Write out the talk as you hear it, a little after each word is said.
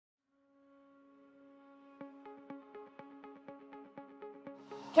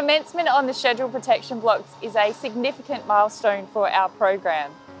Commencement on the scheduled protection blocks is a significant milestone for our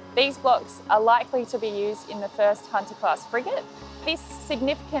program. These blocks are likely to be used in the first Hunter class frigate. This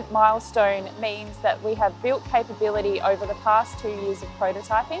significant milestone means that we have built capability over the past 2 years of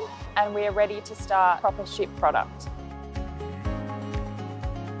prototyping and we are ready to start proper ship product.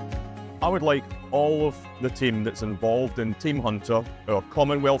 I would like all of the team that's involved in Team Hunter, our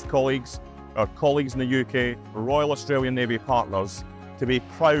Commonwealth colleagues, our colleagues in the UK, Royal Australian Navy partners, to be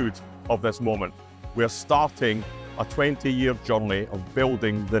proud of this moment. We're starting a 20-year journey of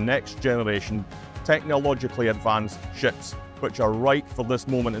building the next generation technologically advanced ships, which are right for this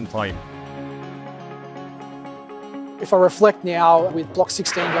moment in time. If I reflect now with Block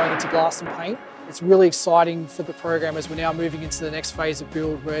 16 going into glass and paint, it's really exciting for the program as we're now moving into the next phase of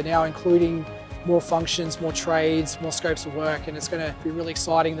build. We're now including more functions, more trades, more scopes of work, and it's going to be really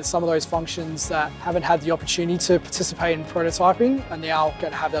exciting that some of those functions that haven't had the opportunity to participate in prototyping are now going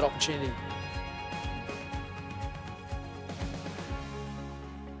to have that opportunity.